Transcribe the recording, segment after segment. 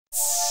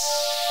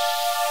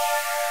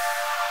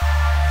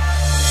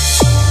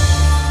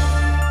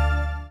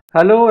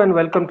Hello and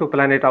welcome to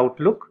Planet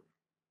Outlook.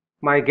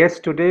 My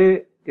guest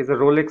today is a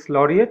Rolex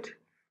laureate,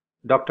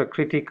 Dr.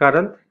 Krithi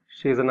Karanth.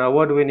 She is an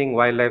award-winning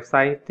wildlife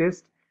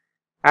scientist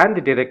and the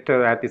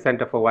director at the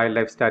Center for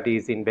Wildlife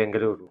Studies in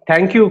Bengaluru.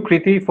 Thank you,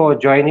 Krithi, for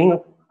joining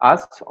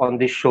us on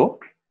this show.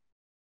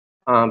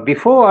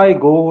 Before I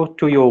go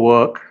to your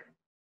work,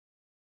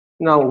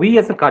 now we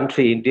as a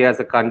country, India as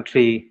a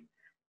country,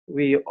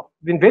 we've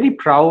been very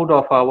proud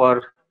of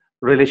our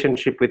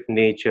relationship with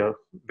nature,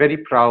 very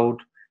proud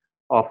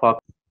of our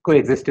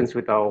coexistence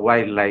with our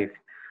wildlife.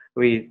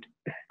 We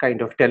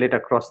kind of tell it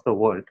across the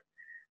world.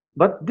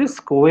 But this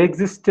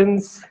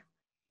coexistence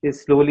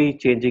is slowly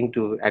changing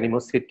to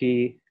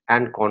animosity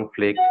and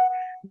conflict,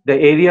 the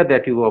area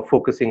that you are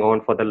focusing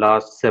on for the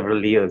last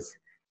several years.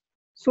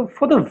 So,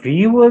 for the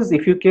viewers,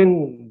 if you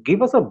can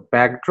give us a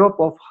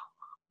backdrop of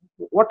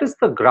what is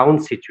the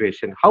ground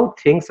situation, how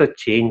things are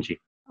changing.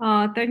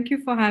 Thank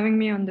you for having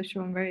me on the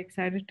show. I'm very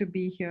excited to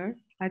be here.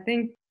 I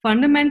think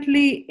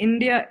fundamentally,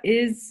 India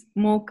is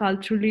more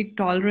culturally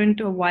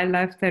tolerant of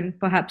wildlife than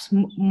perhaps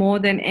more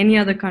than any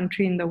other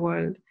country in the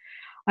world.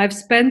 I've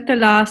spent the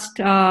last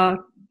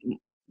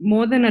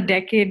more than a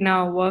decade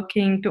now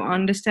working to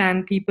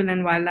understand people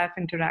and wildlife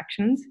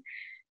interactions,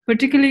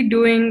 particularly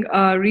doing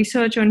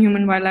research on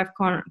human wildlife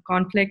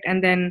conflict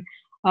and then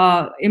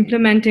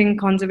implementing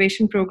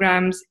conservation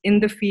programs in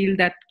the field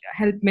that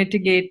help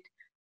mitigate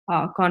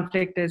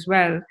conflict as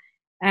well.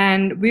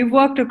 And we've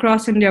worked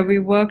across India. We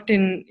worked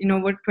in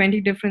over 20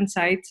 different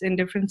sites in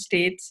different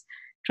states,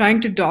 trying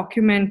to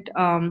document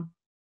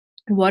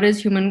what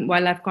is human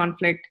wildlife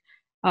conflict.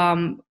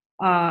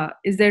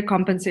 Is there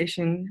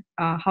compensation?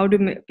 How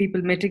do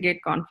people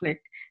mitigate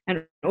conflict?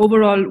 And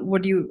overall,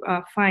 what do you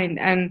find?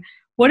 And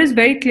what is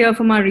very clear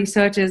from our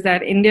research is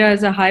that India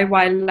is a high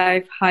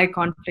wildlife, high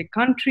conflict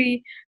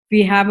country.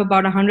 We have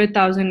about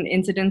 100,000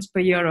 incidents per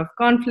year of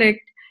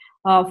conflict.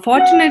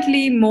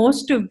 Fortunately,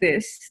 most of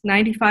this,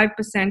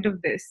 95%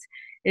 of this,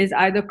 is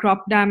either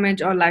crop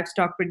damage or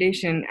livestock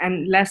predation,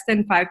 and less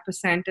than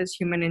 5% is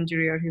human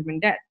injury or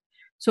human death.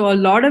 So a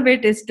lot of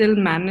it is still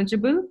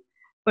manageable,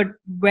 but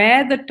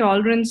where the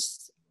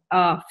tolerance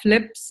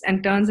flips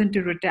and turns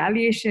into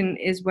retaliation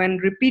is when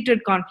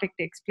repeated conflict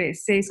takes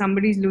place. Say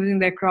somebody's losing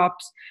their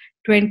crops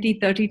 20,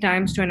 30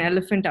 times to an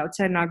elephant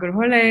outside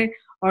Nagarhole,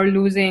 or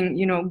losing,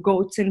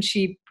 goats and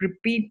sheep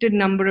repeated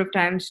number of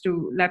times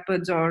to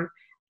leopards or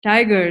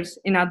tigers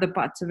in other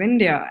parts of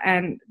India.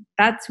 And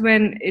that's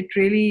when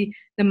the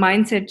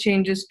mindset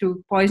changes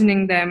to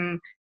poisoning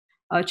them,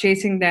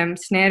 chasing them,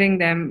 snaring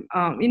them,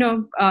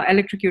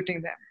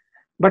 electrocuting them.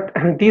 But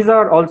these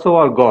are also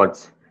our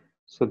gods.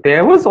 So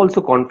there was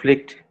also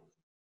conflict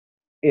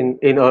in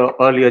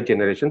earlier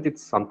generations.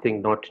 It's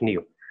something not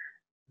new.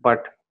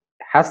 But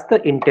has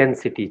the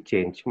intensity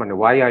changed? I mean,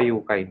 why are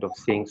you kind of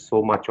seeing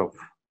so much of?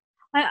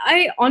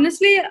 I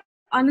honestly,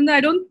 Ananda,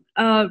 I don't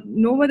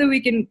know whether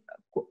we can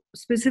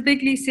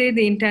specifically say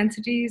the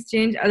intensity has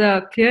changed.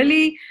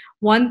 Clearly,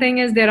 one thing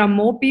is there are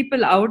more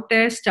people out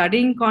there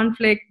studying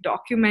conflict,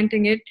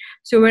 documenting it.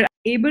 So we're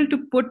able to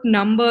put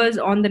numbers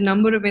on the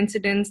number of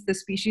incidents the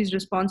species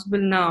responsible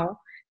now,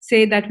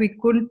 say that we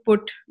couldn't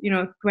put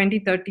 20,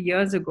 30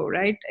 years ago,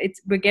 right?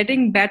 We're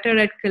getting better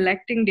at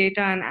collecting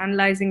data and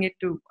analyzing it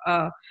to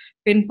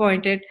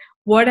pinpoint it.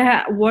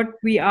 What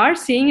we are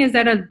seeing is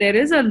that there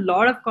is a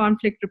lot of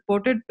conflict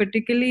reported,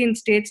 particularly in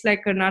states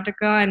like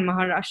Karnataka and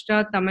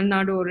Maharashtra, Tamil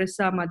Nadu,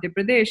 Orissa, Madhya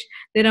Pradesh.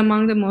 They're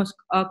among the most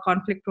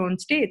conflict-prone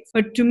states.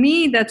 But to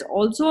me, that's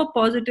also a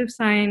positive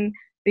sign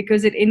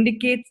because it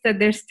indicates that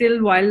there's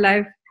still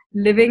wildlife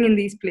living in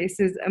these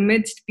places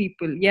amidst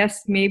people.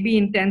 Yes, maybe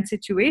in tense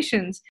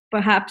situations,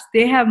 perhaps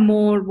they have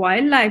more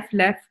wildlife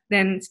left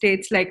than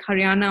states like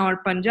Haryana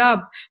or Punjab,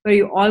 where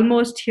you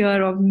almost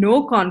hear of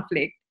no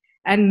conflict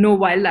and no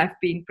wildlife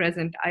being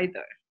present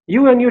either.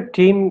 You and your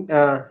team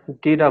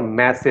did a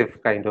massive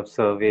kind of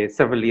survey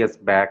several years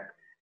back,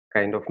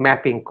 kind of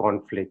mapping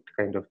conflict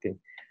kind of thing.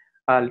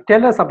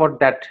 Tell us about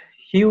that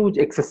huge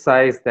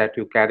exercise that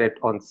you carried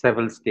on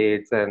several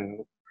states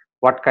and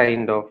what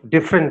kind of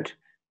different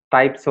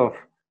types of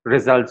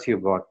results you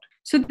got.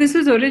 So this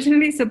was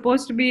originally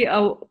supposed to be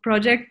a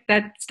project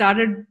that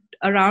started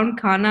around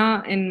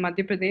Khana in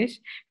Madhya Pradesh.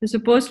 It was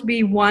supposed to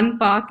be one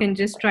park and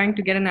just trying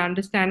to get an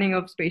understanding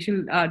of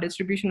spatial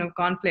distribution of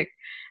conflict.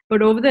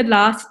 But over the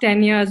last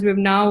 10 years, we've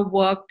now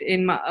worked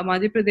in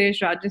Madhya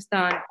Pradesh,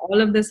 Rajasthan, all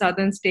of the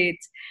southern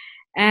states.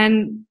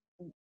 And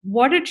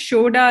what it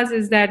showed us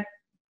is that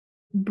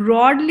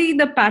broadly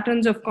the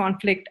patterns of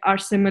conflict are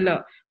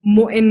similar.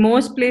 In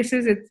most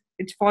places,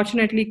 it's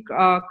fortunately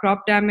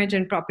crop damage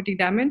and property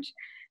damage.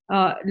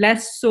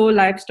 Less so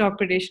livestock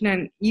predation,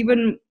 and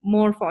even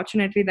more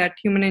fortunately that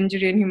human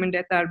injury and human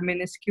death are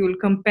minuscule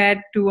compared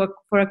to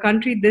for a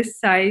country this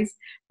size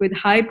with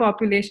high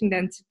population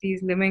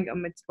densities living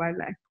amidst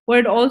wildlife. What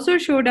it also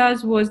showed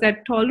us was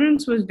that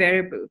tolerance was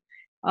variable.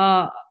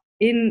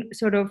 In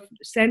sort of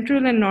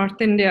central and North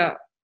India,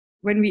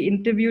 when we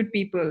interviewed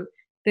people,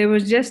 there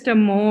was just a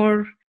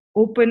more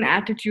open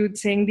attitude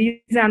saying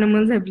these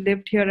animals have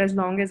lived here as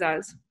long as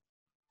us.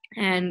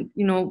 And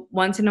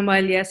once in a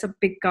while, yes, a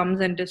pig comes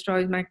and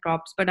destroys my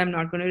crops, but I'm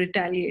not going to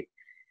retaliate.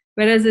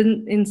 Whereas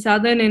in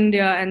southern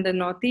India and the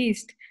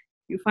northeast,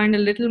 you find a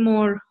little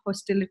more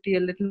hostility, a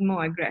little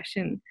more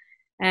aggression.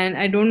 And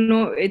I don't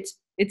know,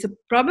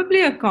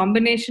 probably a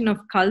combination of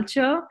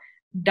culture,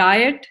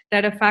 diet,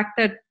 that a fact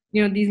that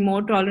these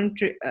more tolerant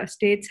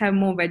states have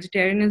more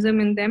vegetarianism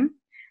in them.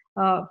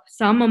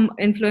 Some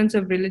influence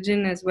of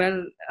religion as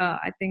well,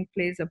 I think,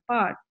 plays a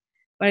part.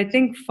 But I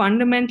think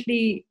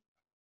fundamentally,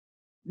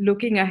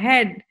 looking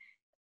ahead,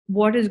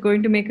 what is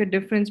going to make a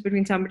difference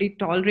between somebody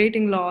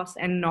tolerating loss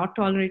and not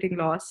tolerating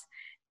loss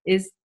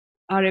is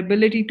our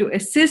ability to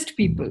assist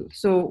people.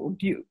 So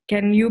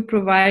can you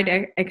provide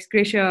ex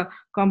gratia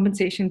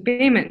compensation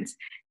payments?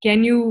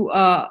 Can you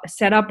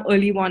set up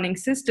early warning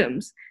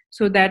systems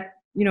so that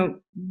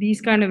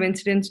these kind of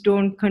incidents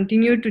don't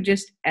continue to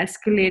just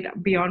escalate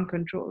beyond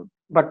control?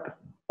 But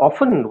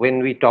often when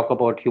we talk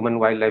about human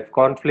wildlife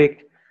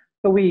conflict,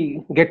 so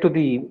we get to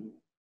the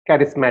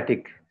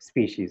charismatic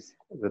species,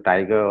 the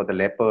tiger or the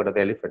leopard or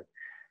the elephant.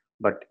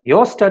 But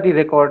your study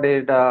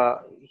recorded a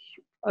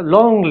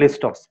long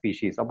list of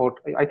species, about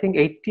I think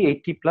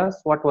 80 plus.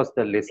 What was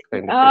the list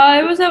kind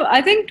of? It was,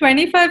 I think,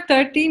 25,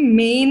 30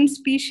 main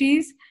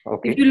species.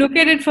 Okay. If you look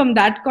at it from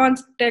that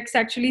context,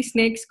 actually,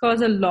 snakes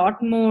cause a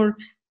lot more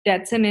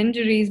deaths and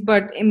injuries.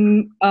 But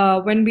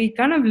when we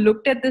kind of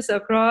looked at this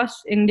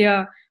across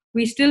India,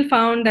 we still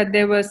found that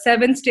there were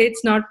 7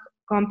 states not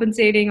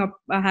compensating or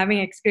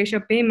having ex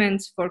gratia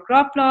payments for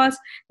crop loss.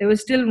 There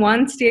was still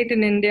 1 state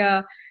in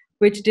India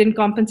which didn't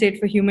compensate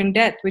for human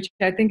death, which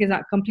I think is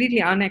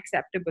completely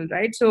unacceptable,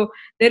 right? So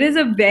there is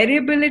a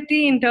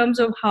variability in terms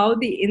of how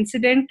the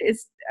incident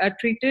is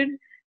treated,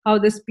 how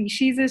the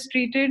species is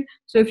treated.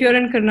 So if you're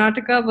in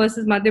Karnataka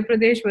versus Madhya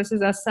Pradesh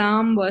versus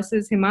Assam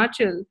versus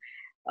Himachal,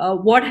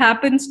 what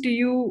happens to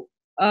you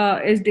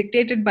is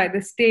dictated by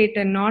the state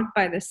and not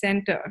by the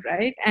center,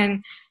 right?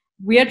 And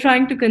we are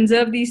trying to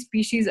conserve these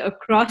species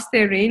across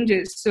their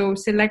ranges, so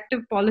selective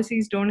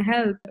policies don't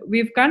help.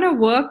 We've kind of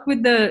worked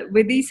with the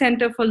Vidhi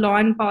Center for Law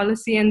and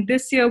Policy, and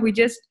this year we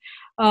just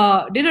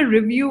did a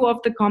review of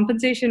the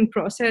compensation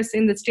process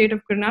in the state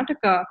of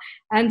Karnataka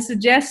and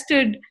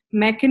suggested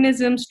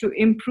mechanisms to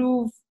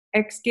improve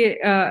ex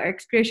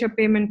gratia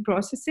payment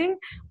processing,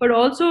 but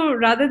also,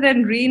 rather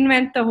than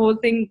reinvent the whole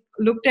thing,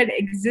 looked at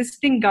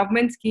existing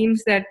government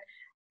schemes that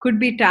could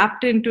be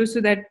tapped into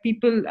so that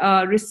people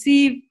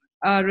receive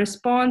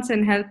response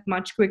and help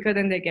much quicker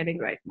than they're getting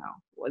right now.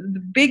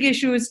 The big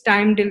issue is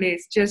time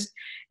delays, just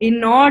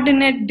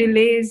inordinate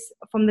delays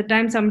from the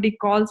time somebody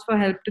calls for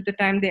help to the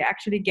time they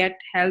actually get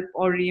help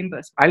or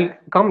reimbursement. I'll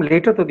come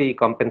later to the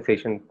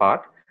compensation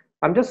part.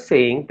 I'm just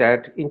saying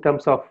that in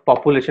terms of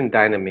population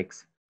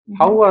dynamics,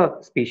 how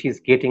are species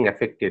getting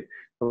affected?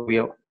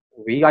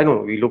 I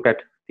know we look at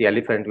the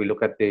elephant, we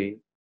look at the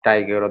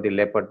tiger or the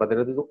leopard, but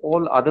there are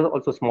all other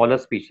also smaller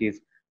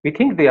species. We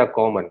think they are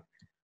common,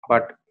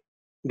 but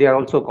they are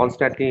also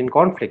constantly in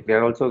conflict. They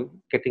are also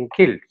getting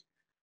killed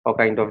or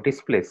kind of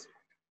displaced.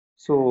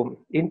 So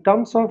in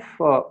terms of,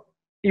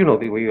 we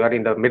are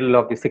in the middle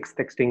of the 6th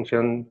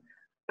extinction.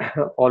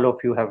 All of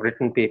you have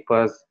written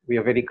papers. We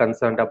are very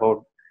concerned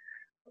about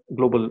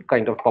global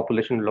kind of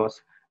population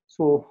loss.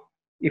 So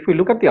if we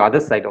look at the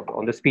other side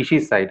on the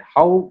species side,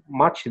 how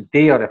much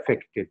they are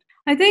affected?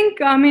 I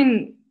think,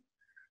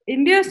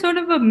 India is sort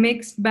of a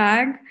mixed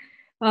bag.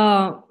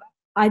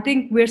 I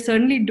think we're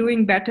certainly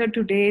doing better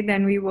today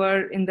than we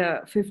were in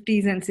the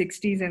 50s and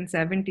 60s and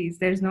 70s.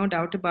 There's no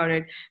doubt about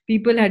it.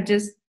 People had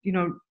just,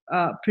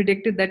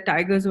 predicted that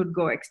tigers would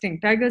go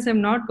extinct. Tigers have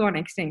not gone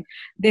extinct.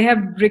 They have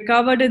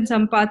recovered in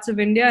some parts of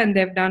India and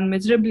they've done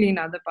miserably in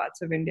other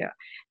parts of India.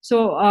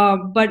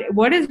 So, but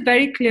what is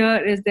very clear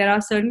is there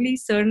are certainly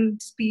certain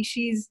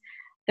species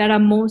that are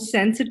more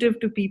sensitive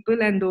to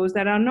people and those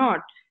that are not.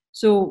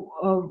 So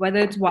whether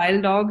it's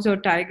wild dogs or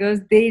tigers,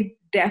 they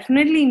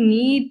definitely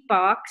need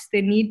parks,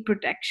 they need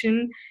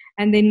protection,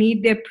 and they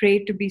need their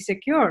prey to be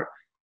secure.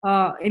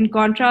 In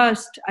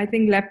contrast, I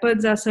think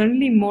leopards are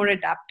certainly more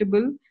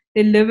adaptable.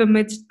 They live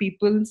amidst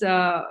people's.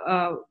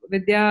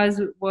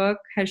 Vidya's work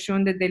has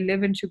shown that they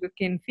live in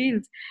sugarcane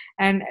fields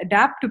and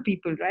adapt to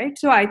people, right?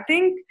 So I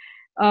think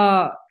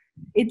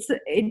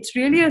it's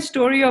really a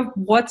story of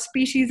what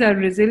species are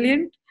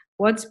resilient,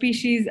 what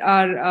species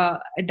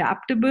are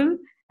adaptable,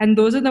 and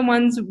those are the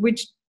ones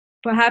which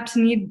perhaps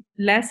need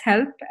less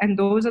help, and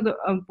those are the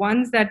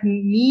ones that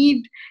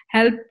need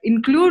help.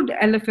 Include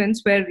elephants,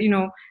 where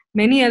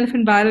many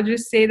elephant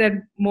biologists say that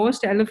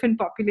most elephant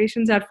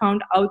populations are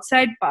found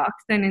outside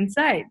parks than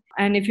inside.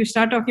 And if you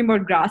start talking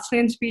about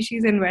grassland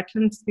species and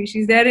wetland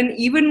species, they're in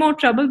even more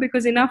trouble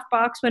because enough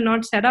parks were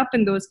not set up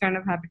in those kind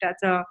of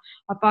habitats. Our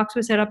parks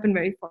were set up in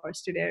very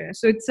forested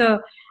areas. So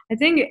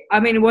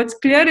what's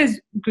clear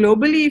is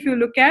globally, if you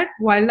look at,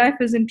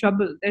 wildlife is in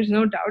trouble. There's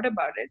no doubt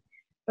about it.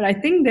 But I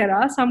think there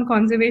are some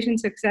conservation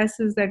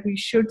successes that we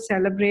should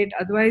celebrate.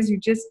 Otherwise, you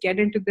just get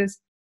into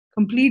this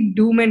complete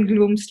doom and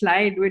gloom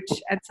slide, which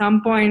at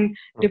some point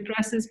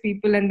depresses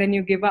people, and then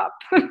you give up,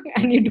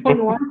 and you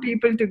don't want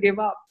people to give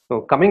up.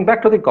 So coming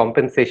back to the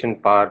compensation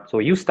part, so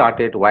you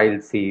started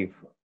Wild Sieve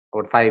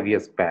about 5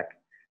 years back.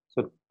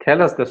 So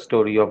tell us the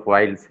story of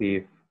Wild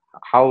Sieve.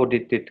 How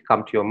did it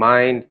come to your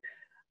mind?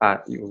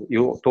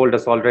 You told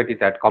us already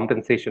that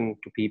compensation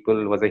to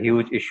people was a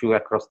huge issue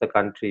across the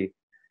country,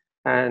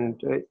 and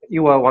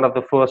you were one of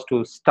the first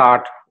to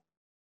start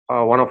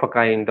one of a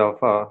kind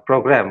of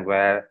program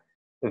where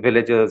the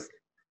villagers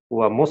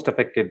who are most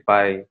affected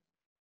by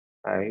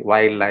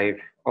wildlife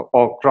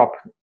or crop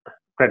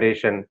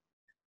predation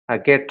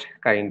get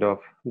kind of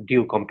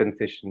due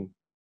compensation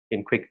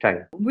in quick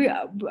time.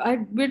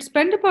 We'd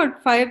spent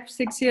about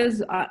 5-6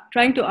 years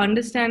trying to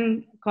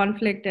understand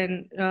conflict,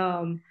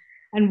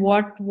 and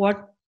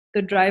what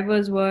the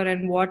drivers were,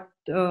 and what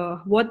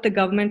the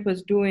government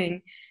was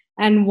doing.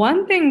 And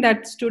one thing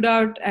that stood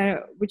out,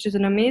 which is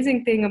an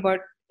amazing thing about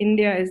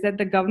India, is that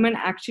the government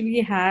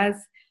actually has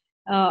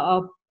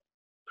a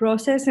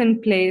process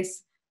in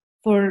place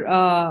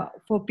for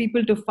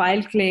people to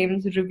file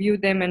claims, review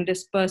them, and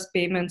disperse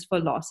payments for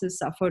losses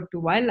suffered to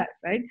wildlife.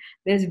 Right?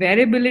 There's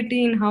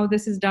variability in how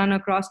this is done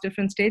across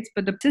different states,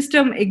 but the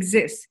system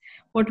exists.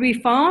 What we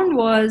found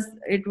was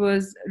it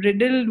was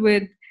riddled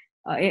with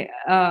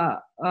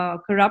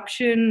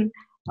corruption,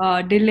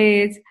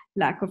 delays,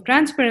 lack of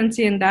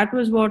transparency, and that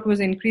was what was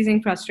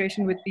increasing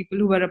frustration with people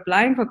who were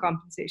applying for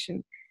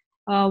compensation.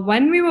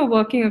 When we were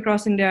working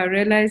across India, I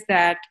realized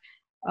that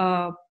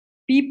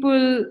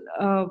people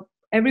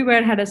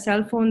everywhere had a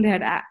cell phone. They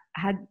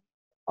had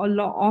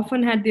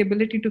often had the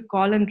ability to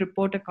call and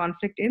report a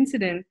conflict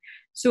incident.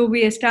 So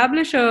we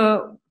established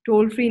a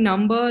toll-free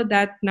number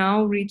that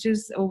now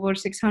reaches over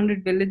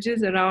 600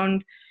 villages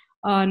around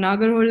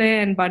Nagarhole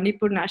and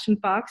Bandipur National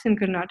Parks in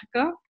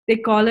Karnataka. They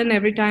call in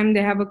every time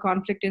they have a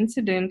conflict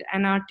incident,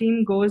 and our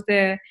team goes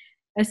there,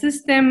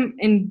 assist them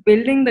in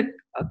building the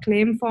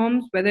claim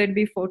forms, whether it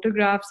be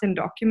photographs and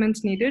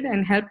documents needed,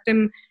 and help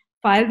them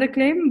file the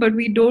claim. But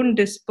we don't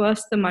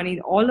disperse the money.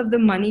 All of the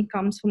money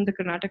comes from the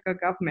Karnataka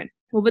government.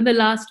 Over the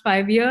last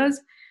 5 years,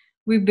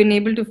 we've been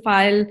able to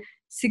file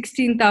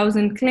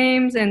 16,000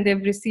 claims, and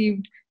they've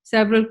received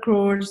several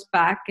crores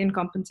back in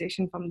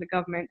compensation from the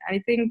government. I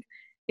think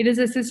it is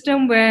a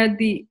system where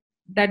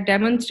that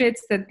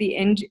demonstrates that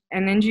an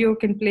NGO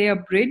can play a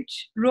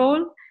bridge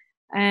role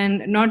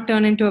and not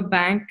turn into a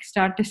bank,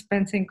 start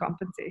dispensing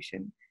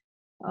compensation.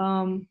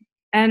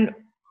 And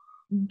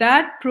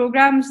that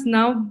program's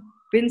now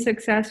been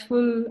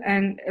successful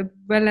and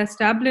well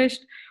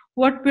established.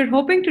 What we're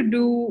hoping to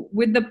do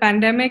with the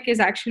pandemic is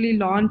actually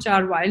launch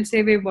our Wild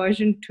Save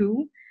version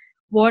 2.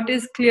 What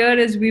is clear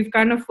is we've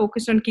kind of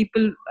focused on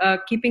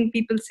keeping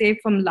people safe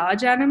from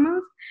large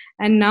animals,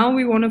 and now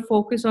we want to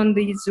focus on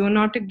these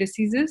zoonotic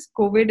diseases.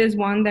 COVID is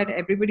one that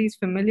everybody's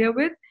familiar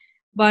with,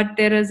 but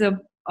there is a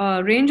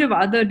range of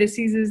other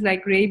diseases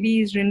like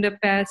rabies,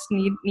 rinderpest,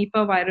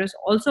 Nipah virus,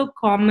 also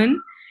common,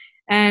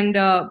 and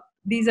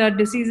these are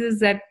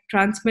diseases that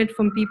transmit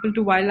from people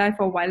to wildlife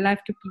or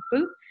wildlife to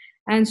people.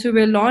 And so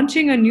we're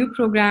launching a new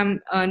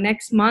program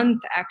next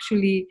month,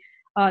 actually,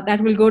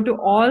 that will go to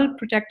all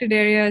protected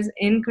areas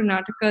in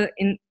Karnataka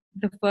in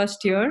the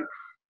first year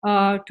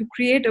to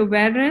create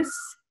awareness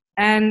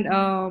and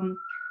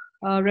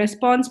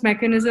response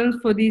mechanisms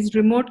for these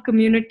remote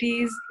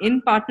communities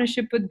in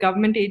partnership with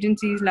government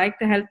agencies like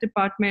the health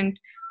department,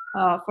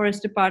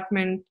 forest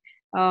department,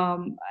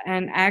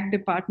 and ag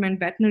department,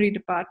 veterinary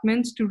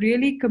departments, to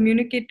really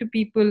communicate to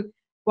people,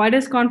 why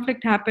does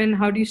conflict happen?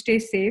 How do you stay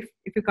safe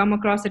if you come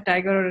across a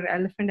tiger or an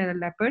elephant and a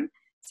leopard?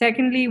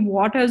 Secondly,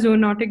 what are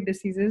zoonotic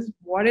diseases?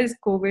 What is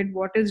COVID?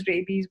 What is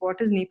rabies?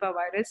 What is Nipah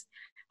virus?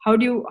 How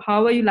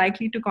are you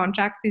likely to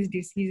contract these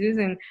diseases?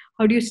 And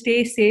how do you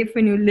stay safe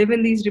when you live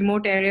in these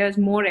remote areas,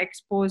 more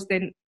exposed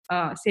than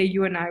say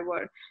you and I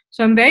were?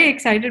 So I'm very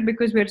excited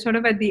because we're sort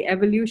of at the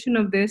evolution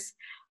of this,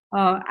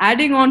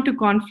 adding on to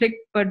conflict,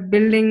 but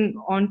building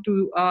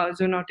onto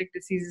zoonotic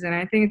diseases. And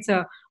I think it's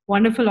a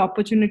wonderful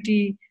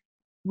opportunity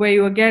where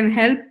you again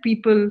help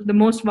people, the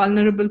most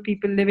vulnerable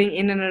people living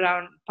in and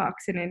around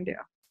parks in India.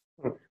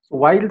 So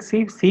Wild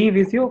Sieve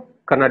is your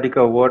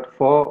Kannadiga word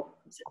for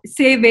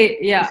Save,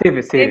 yeah.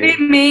 Save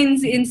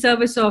means in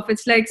service of.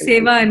 It's like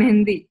seva in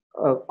Hindi.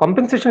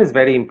 Compensation is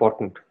very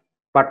important,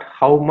 but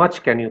how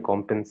much can you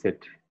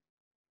compensate?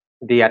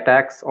 The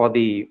attacks or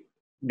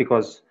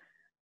because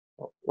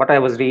what I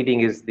was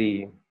reading is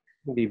the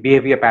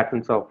behavior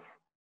patterns of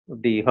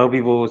the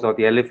herbivores or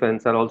the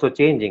elephants are also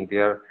changing.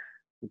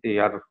 They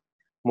are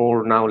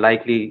more now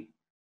likely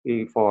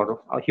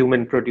for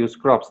human produced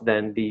crops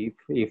than the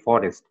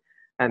forest,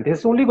 and this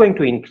is only going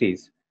to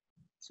increase.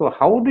 So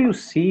how do you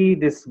see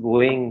this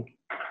going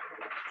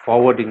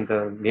forward in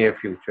the near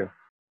future?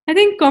 I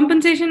think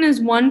compensation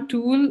is one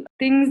tool.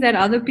 Things that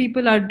other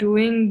people are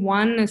doing,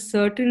 one is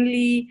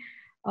certainly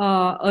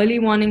early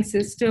warning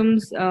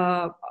systems.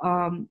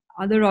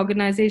 Other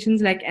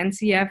organizations like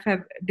NCF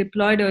have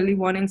deployed early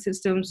warning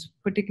systems,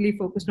 particularly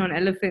focused on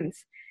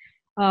elephants.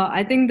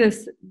 I think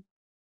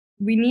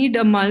we need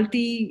a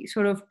multi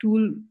sort of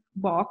tool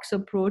box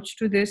approach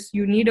to this.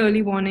 You need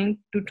early warning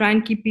to try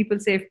and keep people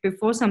safe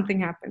before something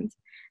happens.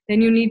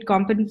 Then you need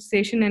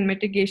compensation and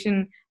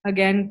mitigation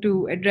again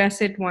to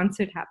address it once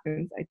it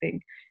happens, I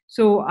think.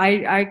 So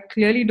I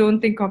clearly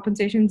don't think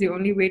compensation is the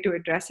only way to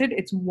address it.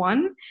 It's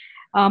one,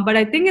 but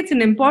I think it's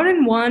an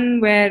important one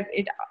where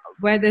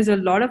there's a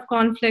lot of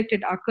conflict.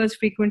 It occurs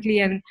frequently,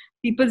 and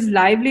people's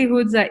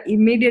livelihoods are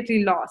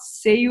immediately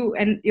lost. Say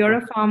you're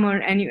a farmer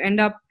and you end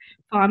up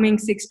farming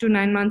 6 to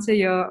 9 months a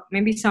year.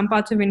 Maybe some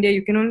parts of India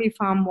you can only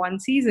farm one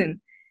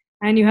season,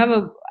 and you have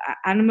a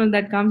animal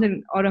that comes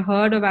in, or a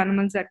herd of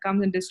animals that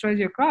comes and destroys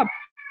your crop.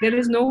 There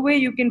is no way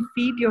you can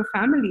feed your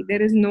family.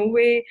 There is no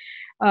way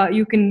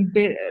you can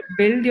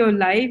build your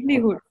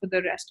livelihood for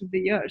the rest of the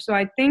year. So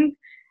I think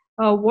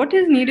what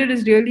is needed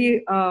is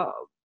really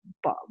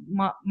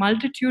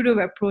multitude of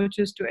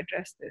approaches to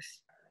address this.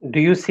 Do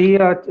you see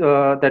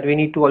that we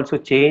need to also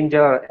change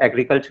our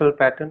agricultural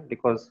pattern?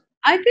 Because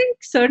I think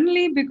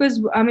certainly, because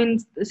I mean,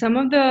 some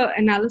of the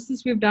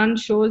analysis we've done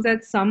shows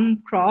that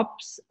some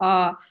crops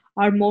are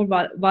more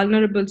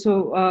vulnerable,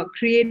 so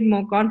create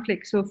more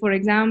conflict. So, for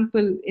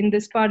example, in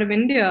this part of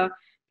India,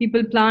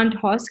 people plant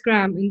horse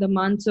gram in the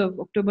months of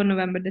October,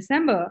 November,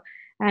 December,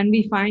 and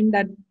we find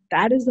that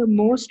that is the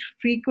most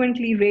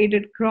frequently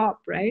raided crop,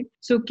 right?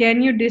 So,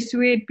 can you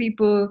dissuade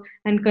people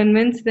and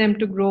convince them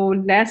to grow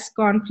less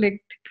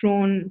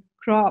conflict-prone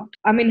crops?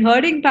 I mean,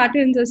 herding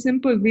patterns are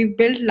simple. We've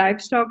built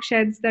livestock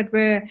sheds that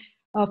were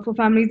for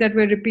families that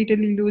were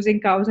repeatedly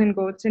losing cows and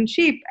goats and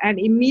sheep, and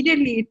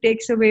immediately it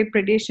takes away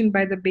predation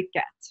by the big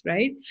cats,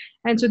 right?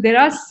 And so there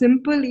are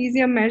simple,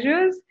 easier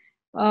measures,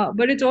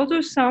 but it's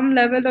also some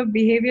level of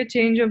behavior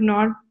change of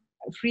not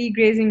free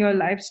grazing your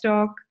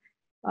livestock,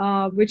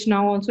 which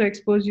now also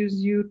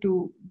exposes you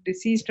to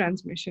disease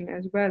transmission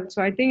as well.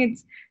 So I think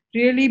it's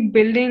really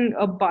building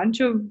a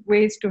bunch of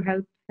ways to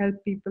help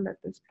people at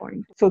this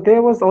point. so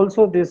there was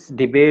also this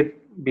debate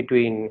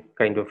between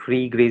kind of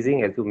free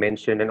grazing, as you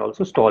mentioned, and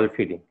also stall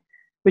feeding,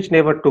 which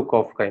never took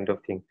off kind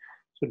of thing.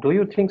 So do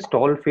you think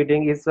stall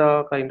feeding is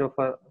a kind of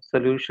a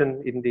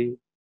solution in the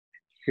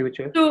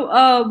future?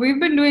 So we've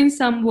been doing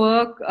some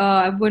work.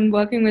 I've been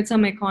working with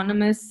some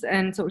economists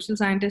and social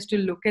scientists to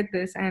look at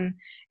this. And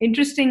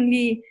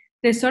interestingly,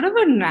 there's sort of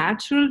a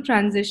natural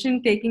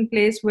transition taking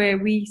place where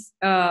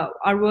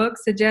our work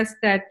suggests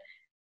that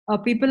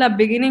people are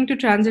beginning to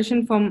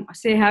transition from,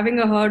 say, having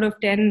a herd of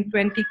 10,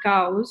 20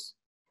 cows,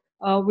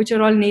 which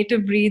are all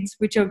native breeds,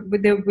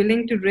 they're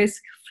willing to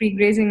risk free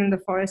grazing in the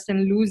forest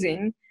and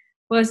losing,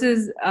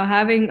 versus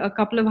having a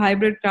couple of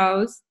hybrid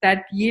cows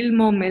that yield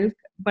more milk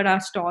but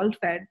are stall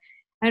fed.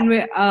 And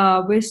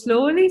we're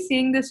slowly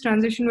seeing this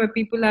transition where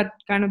people are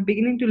kind of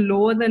beginning to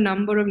lower the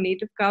number of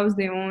native cows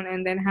they own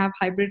and then have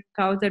hybrid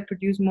cows that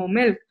produce more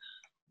milk.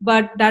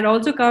 But that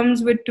also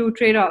comes with two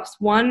trade-offs.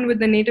 One, with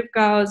the native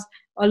cows,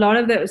 a lot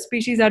of the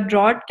species are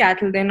drought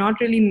cattle. They're not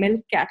really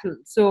milk cattle.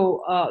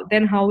 So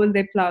then how will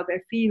they plow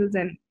their fields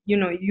and,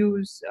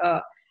 use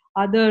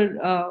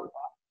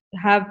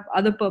have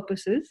other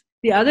purposes?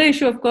 The other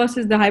issue, of course,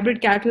 is the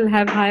hybrid cattle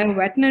have higher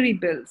veterinary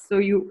bills. So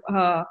you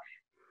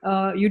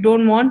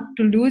don't want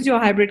to lose your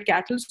hybrid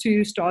cattle, so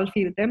you stall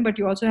feed them, but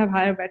you also have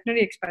higher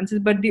veterinary expenses.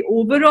 But the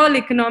overall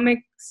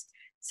economics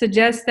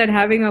suggests that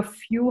having a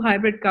few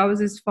hybrid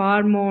cows is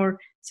far more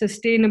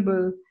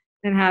sustainable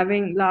than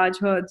having large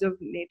herds of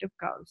native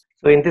cows.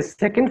 So in this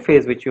second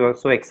phase, which you are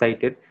so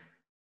excited,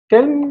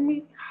 tell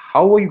me,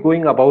 how are you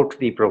going about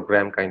the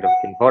program kind of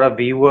thing for a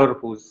viewer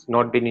who's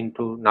not been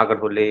into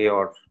Nagarhole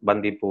or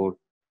Bandipur,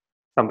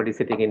 somebody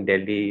sitting in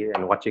Delhi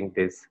and watching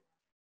this?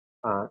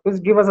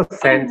 Just give us a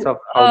sense of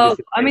how this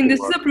is I going mean, to this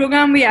is work. a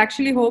program we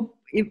actually hope,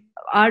 if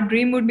our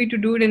dream would be to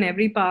do it in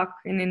every park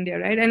in India,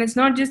 right? And it's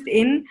not just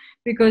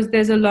because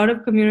there's a lot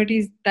of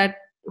communities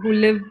who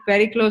live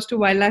very close to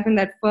wildlife in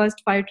that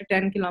first 5 to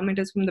 10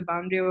 kilometers from the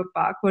boundary of a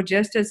park, who are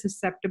just as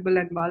susceptible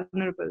and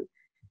vulnerable.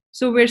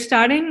 So we're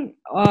starting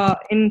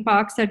in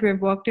parks that we've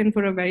worked in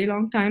for a very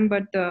long time,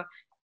 but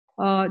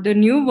the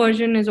new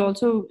version is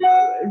also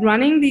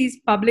running these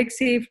public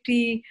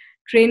safety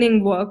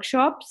training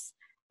workshops,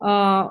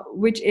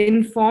 which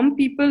inform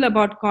people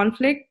about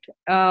conflict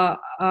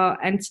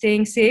and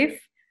staying safe,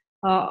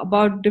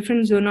 about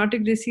different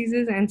zoonotic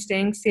diseases and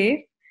staying safe,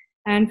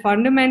 and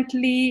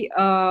fundamentally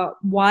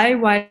why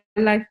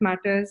wildlife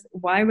matters,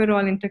 why we're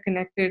all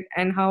interconnected,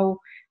 and how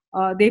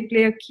they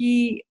play a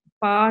key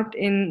part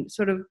in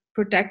sort of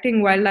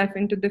protecting wildlife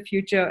into the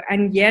future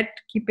and yet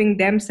keeping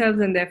themselves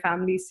and their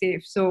families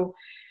safe. So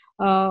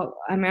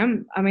I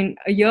mean,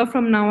 a year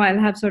from now, I'll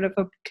have sort of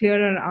a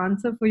clearer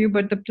answer for you.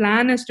 But the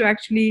plan is to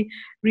actually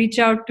reach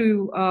out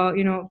to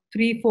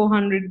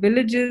 300-400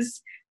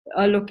 villages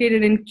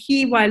located in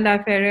key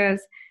wildlife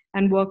areas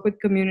and work with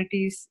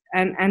communities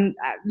and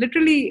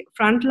literally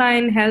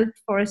frontline health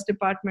forest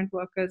department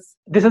workers.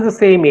 This is the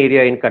same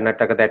area in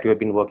Karnataka that you have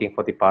been working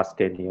for the past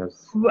 10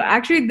 years.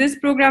 Actually, this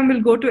program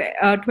will go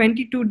to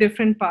 22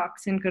 different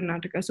parks in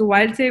Karnataka. So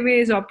Wild Save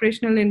is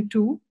operational in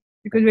 2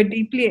 because we're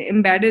deeply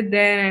embedded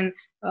there, and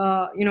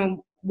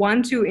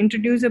once you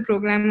introduce a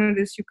program like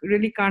this, you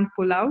really can't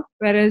pull out.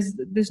 Whereas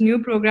this new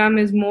program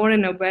is more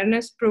an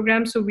awareness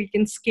program, so we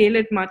can scale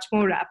it much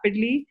more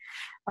rapidly.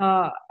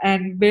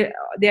 The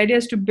idea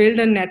is to build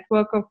a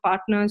network of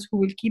partners who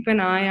will keep an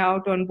eye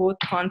out on both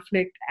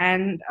conflict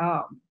and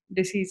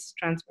disease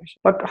transmission.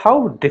 But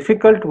how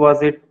difficult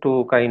was it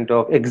to kind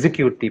of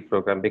execute the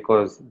program?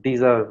 Because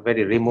these are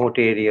very remote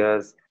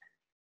areas,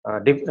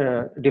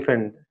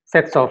 different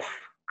sets of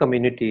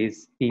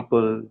communities,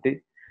 people.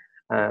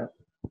 Uh,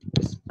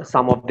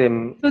 some of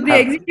them So the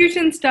have.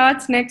 execution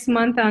starts next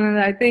month, Anand.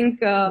 I think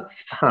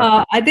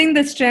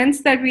the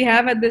strengths that we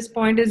have at this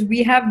point is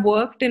we have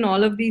worked in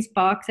all of these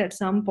parks at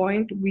some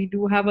point. We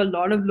do have a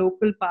lot of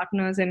local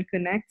partners and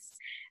connects,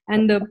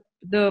 and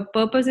the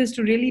purpose is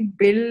to really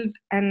build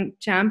and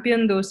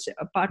champion those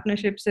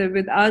partnerships,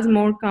 with us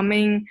more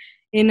coming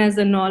in as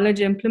the knowledge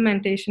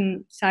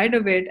implementation side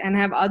of it, and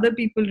have other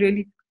people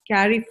really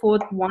carry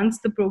forth once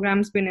the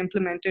program's been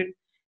implemented,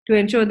 to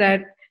ensure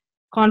that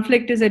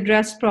conflict is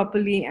addressed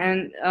properly,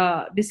 and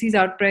disease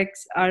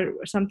outbreaks are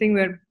something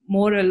we're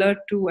more alert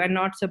to and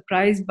not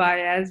surprised by,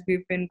 as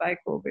we've been by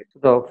COVID.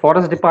 The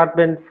forest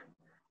department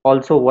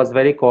also was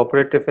very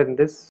cooperative in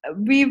this.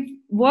 We've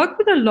worked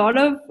with a lot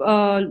of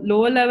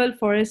lower level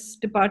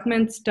forest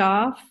department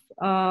staff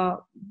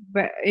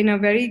in a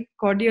very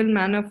cordial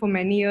manner for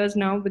many years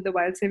now with the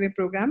Wild Survey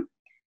program.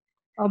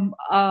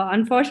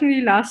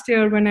 Unfortunately, last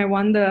year when I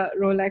won the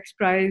Rolex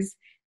prize,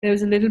 there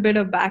was a little bit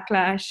of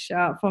backlash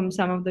from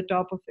some of the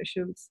top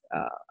officials.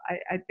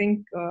 I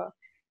think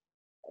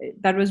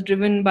that was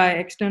driven by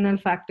external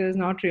factors,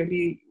 not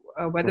really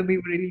whether we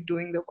were really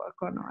doing the work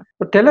or not.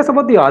 But tell us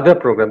about the other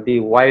program, the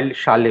Wild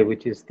Chalet,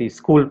 which is the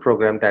school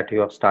program that you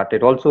have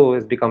started. Also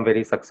has become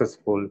very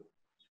successful.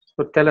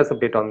 So tell us a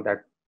bit on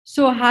that.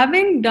 So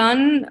having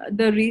done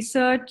the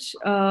research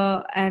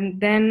and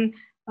then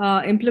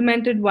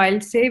implemented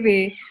Wild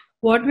Survey,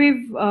 what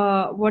we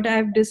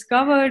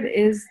discovered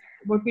is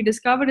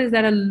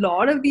that a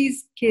lot of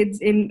these kids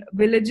in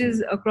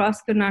villages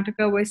across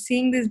Karnataka were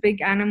seeing these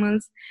big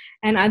animals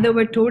and either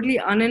were totally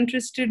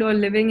uninterested or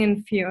living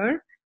in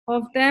fear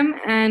of them.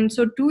 And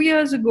so 2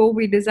 years ago,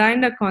 we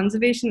designed a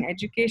conservation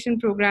education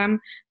program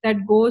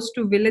that goes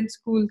to village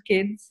school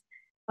kids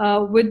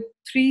with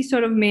three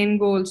sort of main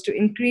goals: to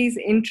increase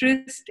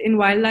interest in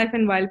wildlife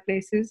and wild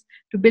places,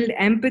 to build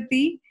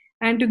empathy,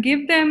 and to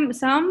give them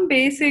some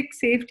basic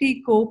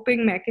safety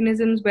coping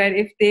mechanisms where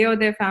if they or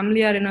their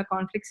family are in a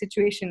conflict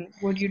situation,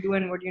 what do you do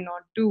and what do you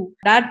not do.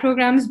 That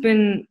program's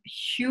been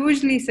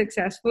hugely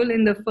successful.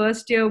 In the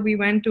first year, we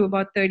went to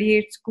about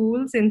 38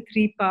 schools in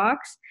 3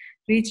 parks,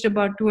 reached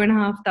about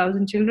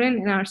 2,500 children.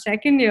 In our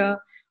second year,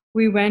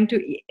 we went to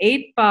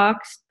 8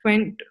 parks,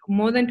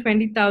 more than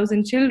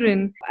 20,000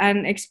 children,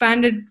 and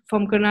expanded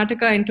from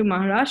Karnataka into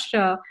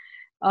Maharashtra.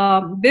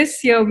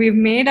 This year, we've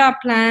made our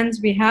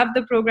plans. We have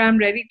the program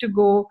ready to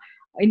go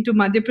into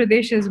Madhya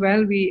Pradesh as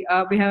well. We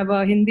have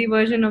a Hindi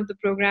version of the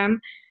program.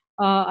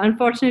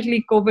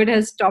 Unfortunately, COVID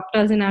has stopped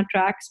us in our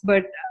tracks,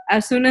 but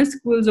as soon as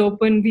schools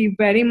open, we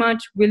very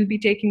much will be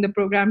taking the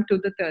program to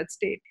the 3rd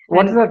state.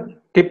 What does a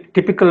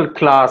typical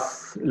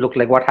class look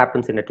like? What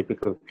happens in a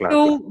typical class?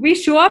 So we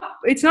show up.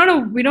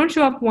 We don't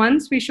show up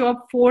once. We show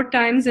up 4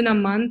 times in a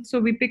month. So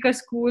we pick a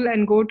school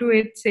and go to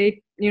it,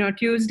 say,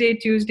 Tuesday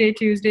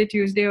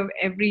of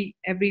every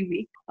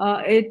week.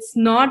 It's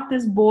not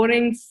this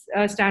boring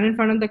stand in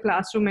front of the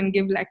classroom and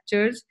give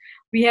lectures.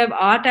 We have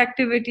art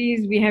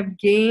activities, we have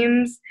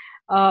games,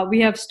 we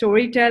have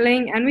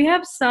storytelling, and we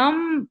have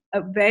some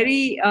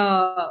very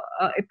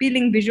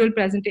appealing visual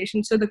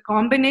presentations. So the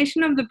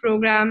combination of the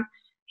program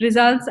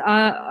results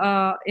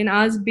in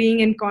us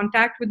being in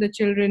contact with the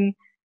children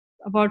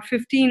about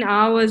 15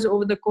 hours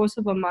over the course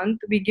of a month.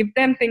 We give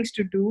them things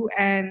to do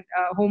and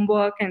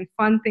homework and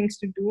fun things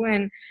to do.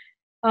 And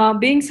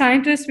being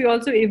scientists, we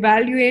also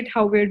evaluate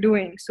how we're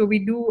doing. So we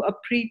do a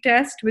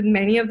pre-test with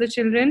many of the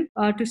children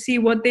to see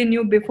what they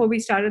knew before we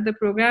started the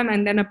program,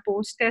 and then a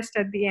post-test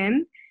at the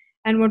end.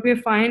 And what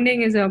we're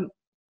finding is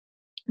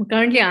we're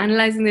currently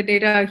analyzing the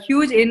data, a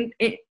huge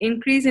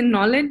increase in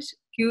knowledge,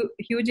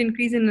 huge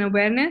increase in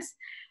awareness.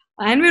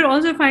 And we're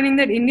also finding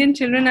that Indian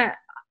children are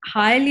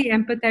highly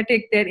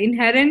empathetic. They're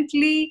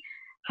inherently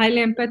highly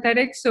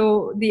empathetic.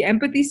 So the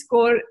empathy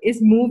score is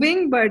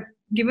moving, but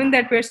given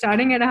that we're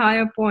starting at a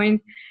higher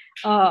point,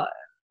 the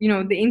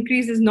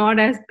increase is not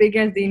as big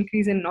as the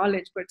increase in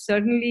knowledge, but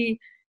certainly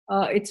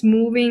it's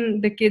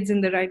moving the kids in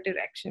the right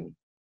direction.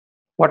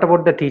 What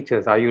about the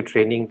teachers? Are you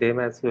training them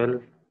as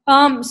well?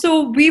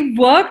 So we've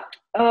worked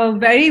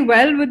very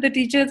well with the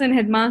teachers and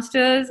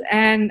headmasters,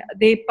 and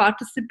they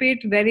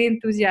participate very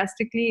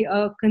enthusiastically.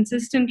 A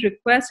consistent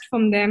request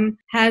from them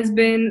has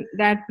been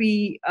that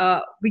we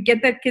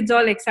get the kids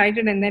all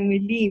excited and then we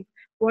leave.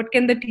 What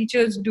can the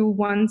teachers do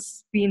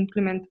once we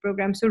implement the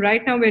program? So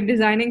right now we're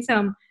designing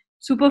some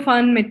super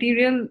fun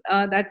material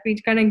that we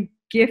kind of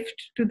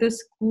gift to the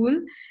school,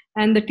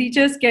 and the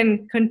teachers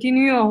can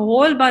continue a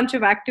whole bunch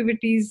of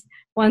activities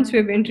once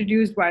we've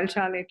introduced Wild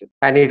Chalet to them.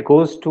 And it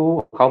goes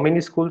to how many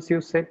schools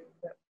you said?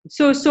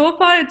 So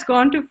far it's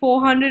gone to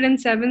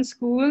 407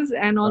 schools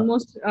and Uh,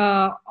 almost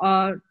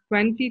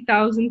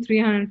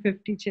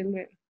 20,350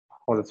 children.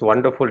 Oh, it's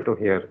wonderful to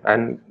hear.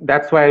 And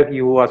that's why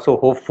you are so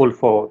hopeful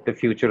for the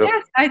future of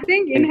Yes, I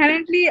think in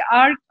inherently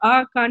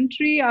our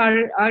country,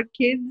 our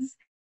kids,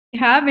 we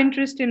have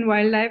interest in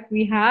wildlife.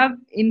 We have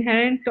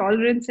inherent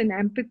tolerance and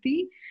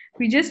empathy.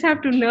 We just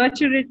have to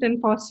nurture it and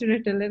foster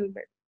it a little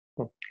bit.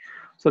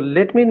 So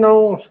let me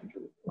now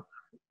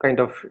kind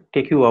of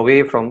take you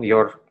away from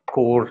your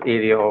core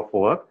area of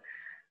work.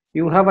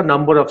 You have a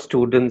number of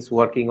students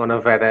working on a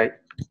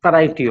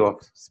variety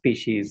of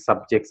species,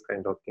 subjects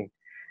kind of thing.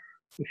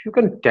 If you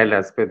can tell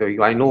us whether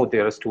you, I know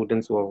there are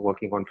students who are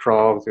working on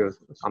frogs, there's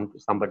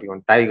somebody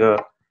on tiger.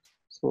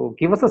 So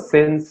give us a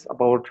sense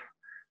about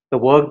the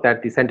work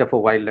that the Center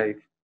for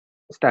Wildlife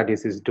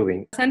Studies is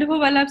doing. Center for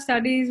Wildlife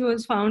Studies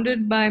was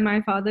founded by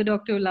my father,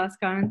 Dr. Krithi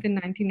Karanth, in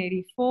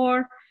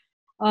 1984.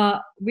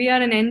 We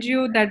are an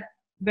NGO that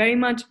very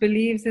much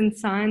believes in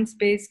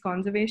science-based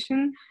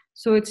conservation.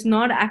 So it's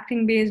not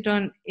acting based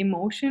on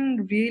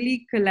emotion,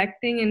 really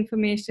collecting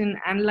information,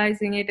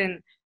 analyzing it,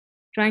 and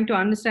trying to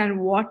understand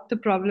what the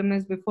problem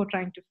is before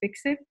trying to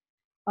fix it.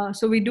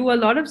 So we do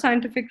a lot of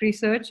scientific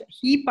research.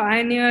 He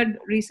pioneered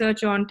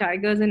research on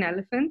tigers and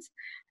elephants,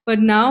 but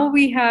now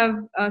we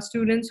have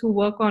students who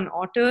work on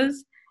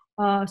otters,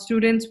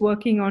 students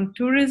working on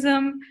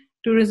tourism,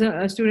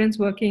 students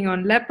working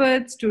on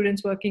leopards,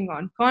 students working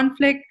on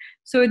conflict.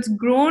 So it's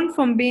grown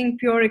from being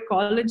pure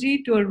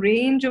ecology to a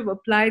range of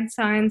applied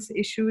science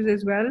issues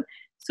as well.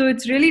 So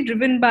it's really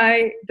driven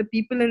by the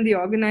people in the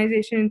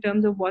organization in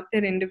terms of what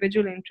their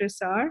individual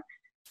interests are.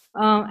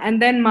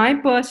 And then my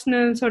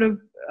personal sort of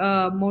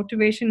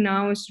motivation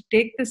now is to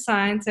take the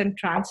science and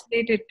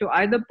translate it to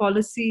either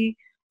policy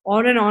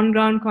or an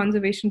on-ground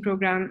conservation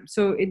program.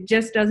 So it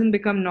just doesn't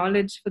become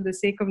knowledge for the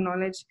sake of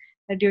knowledge,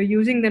 that you're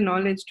using the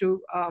knowledge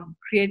to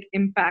create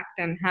impact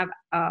and have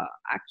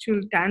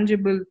actual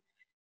tangible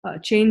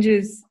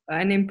changes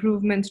and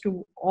improvements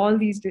to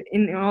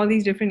in all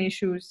these different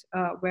issues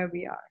where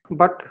we are.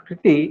 But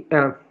Kriti,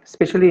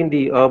 especially in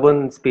the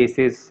urban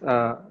spaces,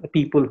 the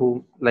people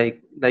who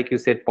like you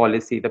said,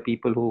 policy, the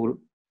people who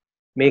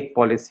make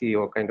policy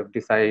or kind of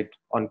decide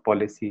on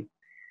policy,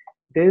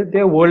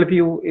 their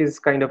worldview is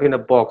kind of in a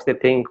box. They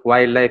think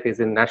wildlife is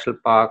in national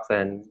parks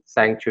and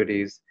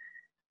sanctuaries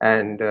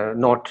and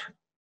not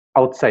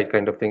outside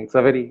kind of thing. It's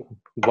a very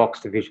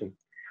boxed vision.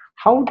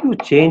 How do you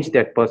change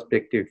that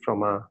perspective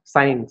from a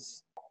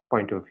science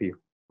point of view?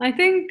 I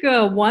think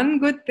one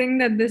good thing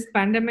that this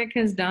pandemic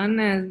has done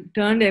has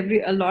turned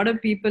a lot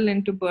of people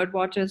into bird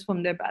watchers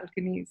from their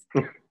balconies.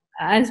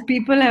 As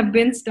people have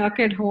been stuck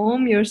at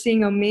home, you're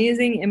seeing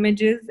amazing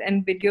images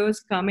and videos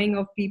coming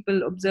of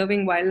people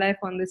observing wildlife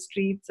on the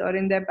streets or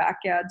in their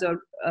backyards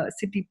or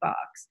city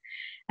parks.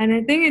 And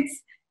I think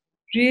it's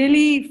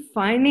really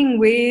finding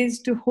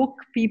ways to hook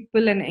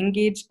people and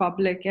engage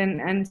public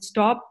and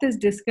stop this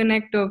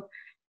disconnect of,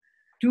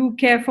 to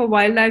care for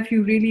wildlife,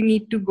 you really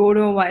need to go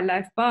to a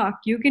wildlife park.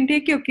 You can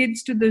take your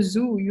kids to the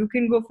zoo. You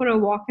can go for a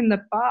walk in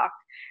the park.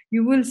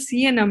 You will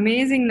see an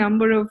amazing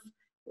number of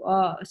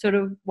sort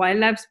of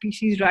wildlife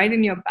species right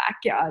in your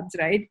backyards,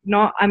 right?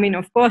 Not, I mean,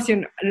 of course,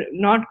 you're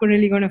not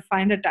really going to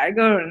find a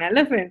tiger or an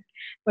elephant,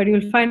 but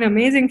you'll find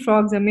amazing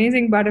frogs,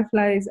 amazing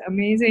butterflies,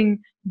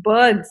 amazing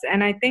birds.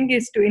 And I think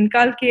it's to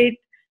inculcate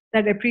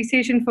that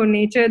appreciation for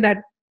nature that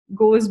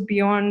goes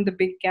beyond the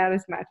big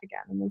charismatic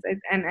animals.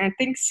 And I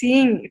think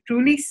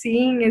truly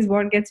seeing is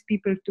what gets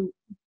people to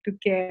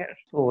care.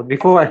 So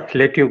before I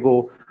let you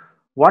go,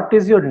 what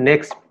is your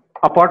next,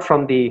 apart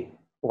from the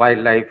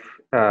wildlife,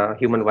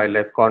 human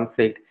wildlife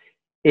conflict,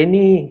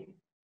 any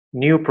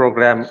new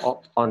program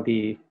on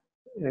the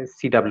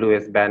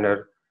CWS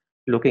banner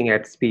looking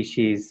at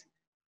species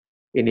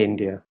in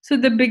India? So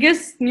the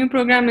biggest new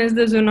program is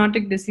the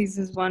zoonotic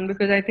diseases one,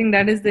 because I think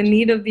that is the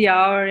need of the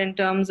hour in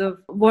terms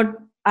of what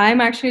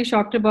I'm actually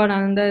shocked about,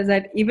 Ananda, is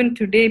that even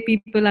today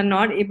people are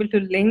not able to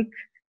link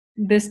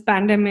this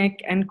pandemic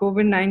and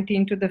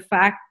COVID-19 to the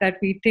fact that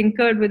we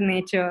tinkered with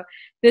nature.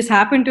 This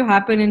happened to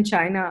happen in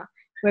China,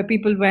 where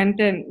people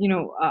went and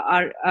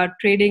are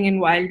trading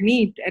in wild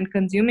meat and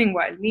consuming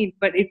wild meat,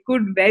 but it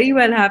could very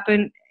well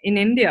happen in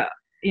India,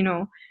 you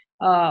know,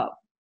 uh,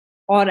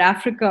 or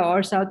Africa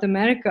or South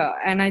America.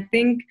 And I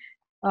think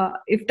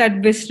if that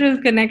visceral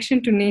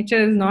connection to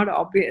nature is not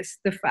obvious,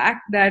 the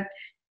fact that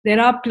there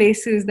are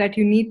places that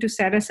you need to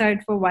set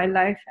aside for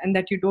wildlife and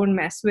that you don't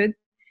mess with.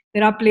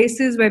 There are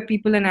places where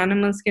people and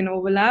animals can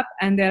overlap,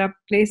 and there are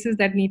places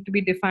that need to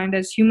be defined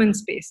as human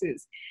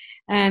spaces.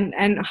 And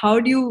how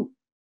do you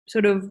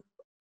sort of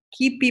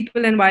keep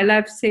people and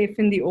wildlife safe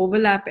in the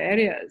overlap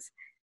areas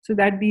so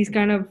that these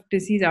kind of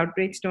disease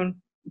outbreaks don't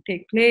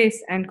take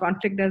place and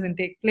conflict doesn't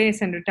take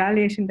place and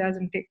retaliation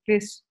doesn't take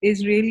place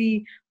is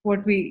really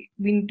what we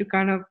need to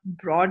kind of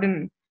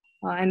broaden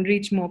and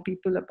reach more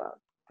people about.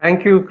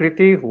 Thank you,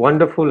 Kriti.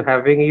 Wonderful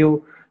having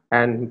you,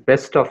 and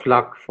best of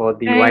luck for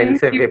the Wild Thank you.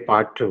 Survey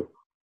Part 2.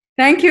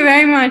 Thank you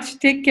very much.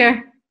 Take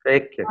care.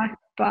 Take care.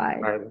 Bye.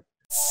 Bye.